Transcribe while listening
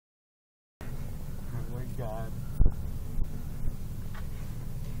god.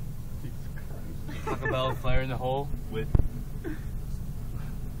 Jesus Christ. Taco Bell fire in the hole with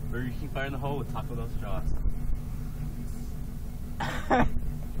Burger King fire in the hole with Taco Bell straws.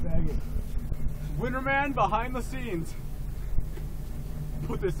 Faggot. Winterman behind the scenes.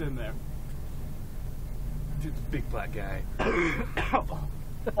 Put this in there. Dude, big black guy.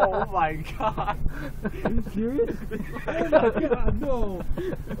 Oh my god. Are you serious? Oh my god, no.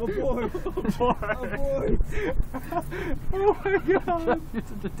 Abort. Abort. Abort. Oh my god. You're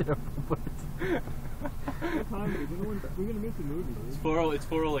such a terrible person. We're gonna miss the movie, dude. It's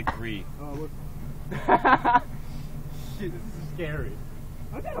 4:03. Oh, look. Shit, this is scary.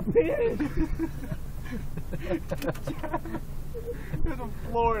 I gotta piss. There's a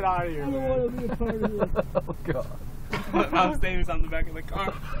floor out of here. I don't want to be a part of this. Oh god. I'm staying on the back of the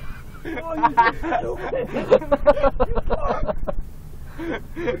car. Oh, you stupid.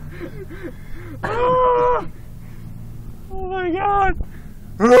 Oh my god.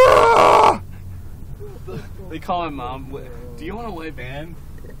 They call my mom. Do you want to live van?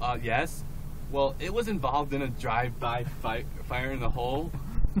 Yes. Well, it was involved in a drive-by fire in the hole.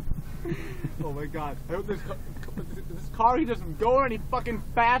 Oh my god. This car, he doesn't go any fucking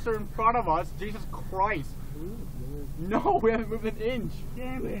faster in front of us. Jesus Christ. No, we haven't moved an inch.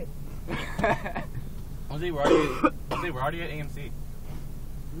 Damn it. We're already at AMC.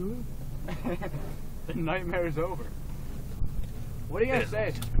 Really? The nightmare is over. What are you gonna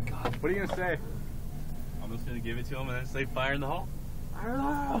say? God. What are you gonna say? I'm just gonna give it to him and then say fire in the hole. I don't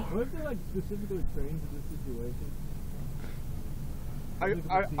know. What if they're like specifically trained for this situation?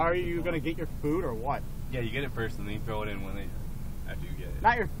 Are you gonna get your food or what? Yeah, you get it first and then you throw it in after you get it.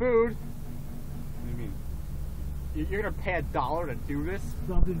 Not your food. What do you mean? You're gonna pay $1 to do this?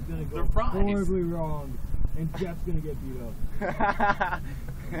 Something's gonna go Surprise. horribly wrong, and Jeff's gonna get beat up.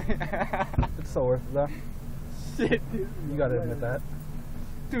 It's so worth it though. Shit, dude. You gotta admit that.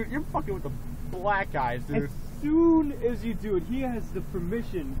 Dude, you're fucking with the black guys, dude. As soon as you do it, he has the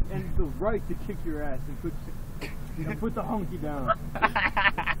permission and the right to kick your ass and put the honky down.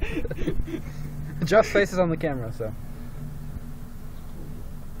 Jeff's face is on the camera, so.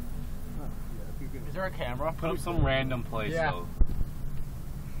 Is there a camera? Put up some random place though.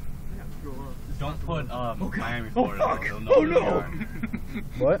 Don't put Miami, Florida. fuck. They'll know Oh, where no. you are.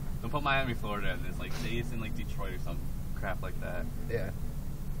 What? Don't put Miami, Florida in this. Like, say it's in like Detroit or some crap like that. Yeah.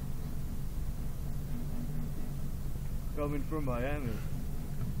 Coming from Miami.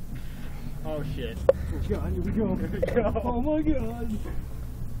 Oh shit. Oh god, here we go. Here we go. Oh my god.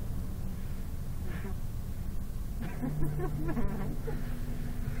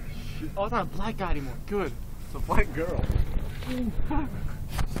 Oh, it's not a black guy anymore. Good. It's a black girl.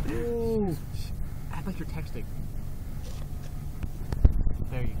 Oh. Act like you're texting.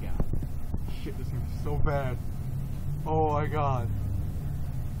 There you go. Shit, this is gonna be so bad. Oh my god.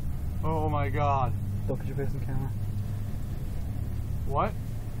 Oh my god. Don't put your face in the camera. What?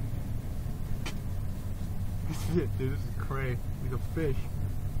 Shit, dude, this is cray. He's a fish.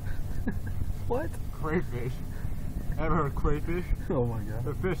 What? Crayfish. Ever heard of crayfish? Oh my god.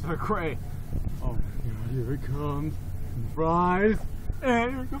 The fish are cray. Oh my god, here it comes. Fries.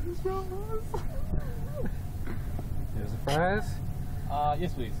 And here comes fries. There's the fries.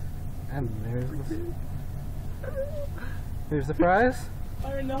 Yes, please. And there's the fries.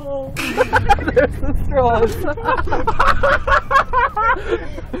 I know. There's the straws.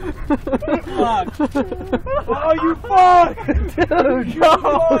 Fuck. Oh, you fuck! Dude, Go!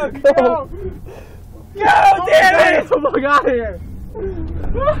 Go! Go, damn it! Get the fuck out of here!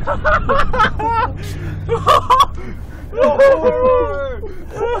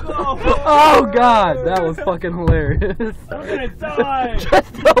 Oh god, that was fucking hilarious. I'm gonna die!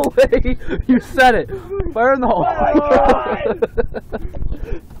 Just the way you said it. Fire in the hole.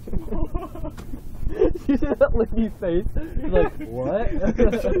 You see that licky face? He's like, what?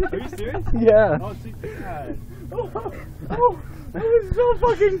 Are you serious? Yeah. Oh, see, God. Oh, that was so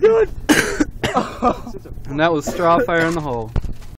fucking good! And that was straw fire in the hole.